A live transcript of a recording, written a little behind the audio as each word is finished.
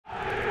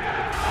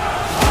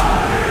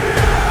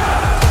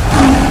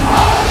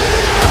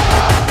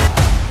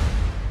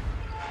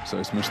So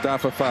it's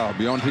Mustafa foul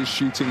beyond his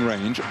shooting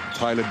range.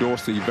 Tyler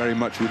Dorsey very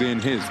much within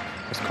his.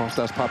 As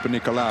Kostas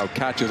Papanikolaou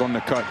catches on the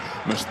cut.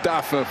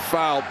 Mustafa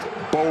foul,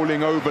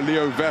 bowling over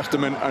Leo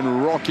Westerman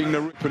and rocking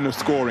the rip in the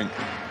scoring.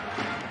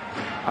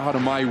 Out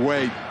of my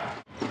way.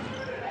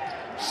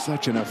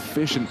 Such an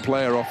efficient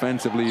player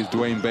offensively is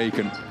Dwayne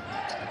Bacon.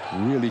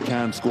 Really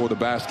can score the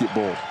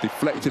basketball.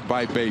 Deflected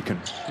by Bacon.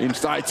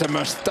 Inside to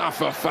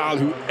Mustafa foul,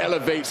 who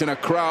elevates in a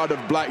crowd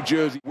of black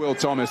jersey. Will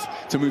Thomas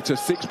to move to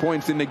 6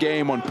 points in the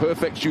game on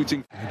perfect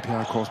shooting.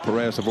 Olympiacos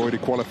Piraeus have already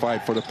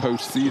qualified for the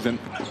postseason.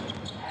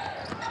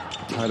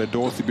 Tyler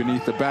Dorsey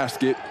beneath the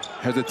basket,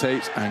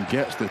 hesitates and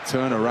gets the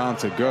turnaround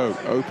to go.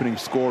 Opening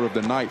score of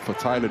the night for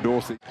Tyler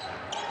Dorsey.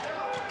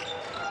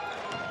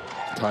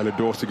 Tyler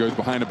Dorsey goes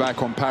behind the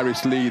back on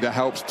Paris Lee. That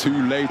helps too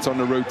late on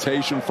the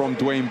rotation from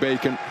Dwayne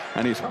Bacon.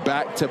 And it's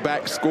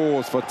back-to-back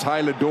scores for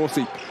Tyler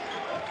Dorsey.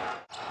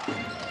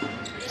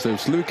 So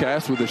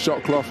Slukas with the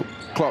shot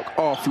clock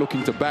off,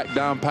 looking to back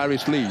down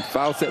Paris Lee.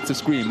 Foul set to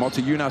screen.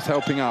 Motiejunas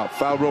helping out.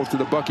 Foul rolls to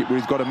the bucket where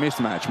he's got a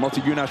mismatch.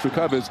 Motiejunas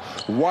recovers.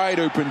 Wide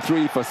open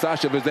three for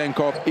Sasha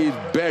Vezenkov is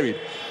buried.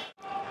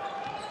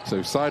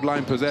 So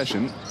sideline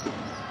possession.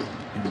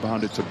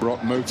 Inbounded to Brock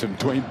Moten.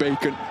 Dwayne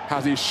Bacon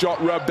has his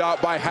shot rubbed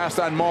out by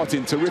Hassan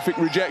Martin. Terrific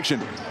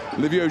rejection.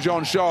 Livio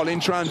Jean-Charles in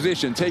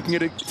transition, taking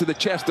it to the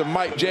chest of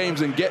Mike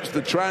James and gets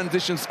the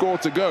transition score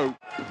to go.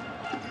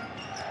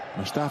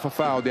 Mustafa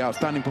foul, the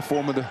outstanding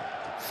performer of the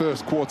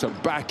first quarter,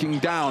 backing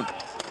down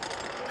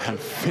and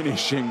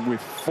finishing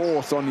with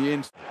force on the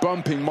inside,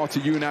 bumping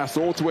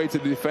Motiejunas all the way to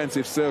the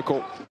defensive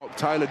circle.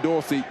 Tyler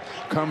Dorsey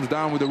comes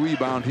down with a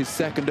rebound, his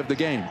second of the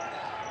game.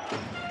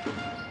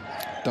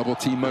 Double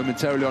team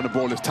momentarily on the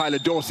ball as Tyler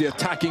Dorsey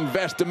attacking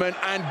Westerman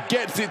and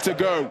gets it to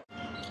go.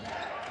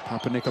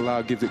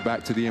 Papanikolaou gives it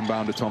back to the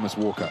inbounder Thomas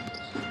Walkup.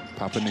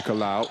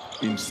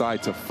 Papanikolaou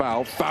inside to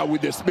foul. Foul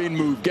with the spin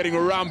move, getting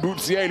around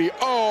Butsieli.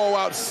 Oh,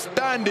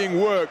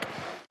 outstanding work.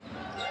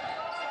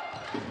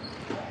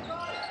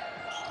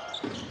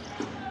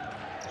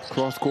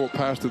 Cross-court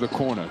pass to the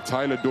corner.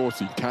 Tyler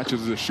Dorsey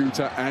catches the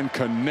shooter and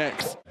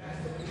connects.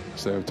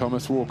 So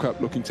Thomas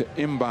Walkup looking to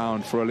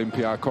inbound for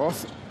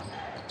Olympiacos.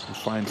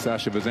 Finds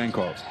Sasha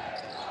Vezenkov.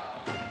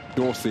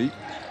 Dorsey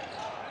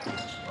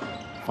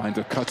finds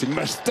a cutting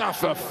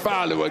Mustafa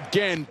foul, who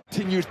again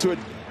continues to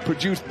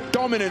produce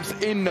dominance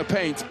in the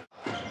paint.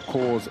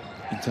 Cause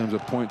in terms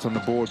of points on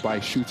the board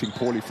by shooting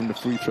poorly from the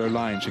free throw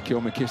line.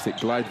 Shaquille McKissick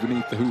glides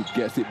beneath the hoop,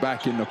 gets it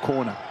back in the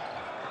corner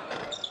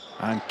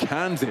and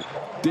cans it.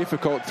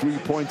 Difficult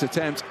three-point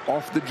attempt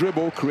off the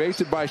dribble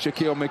created by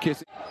Shaquille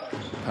McKissick.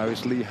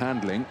 Paris Lee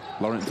handling.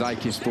 Lawrence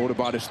Zykis thought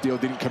about a steal,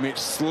 didn't commit.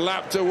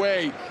 Slapped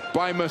away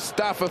by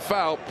Mustafa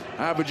foul,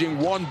 averaging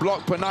 1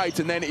 block per night,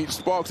 and then it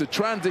sparks a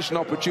transition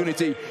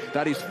opportunity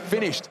that is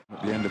finished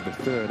at the end of the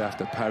third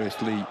after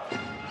Paris Lee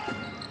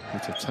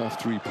hits a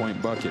tough three-point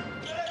bucket.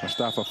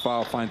 Mustafa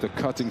foul finds a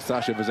cutting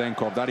Sasha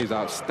Vezenkov. That is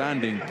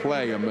outstanding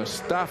play. And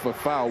Mustafa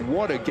foul,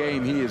 what a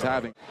game he is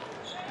having.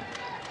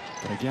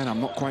 But again, I'm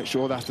not quite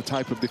sure that's the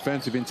type of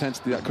defensive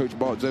intensity that Coach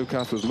Bart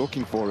Zokas was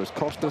looking for, as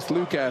Kostas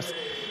Lukas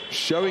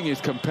showing his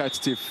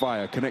competitive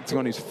fire, connecting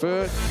on his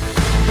first.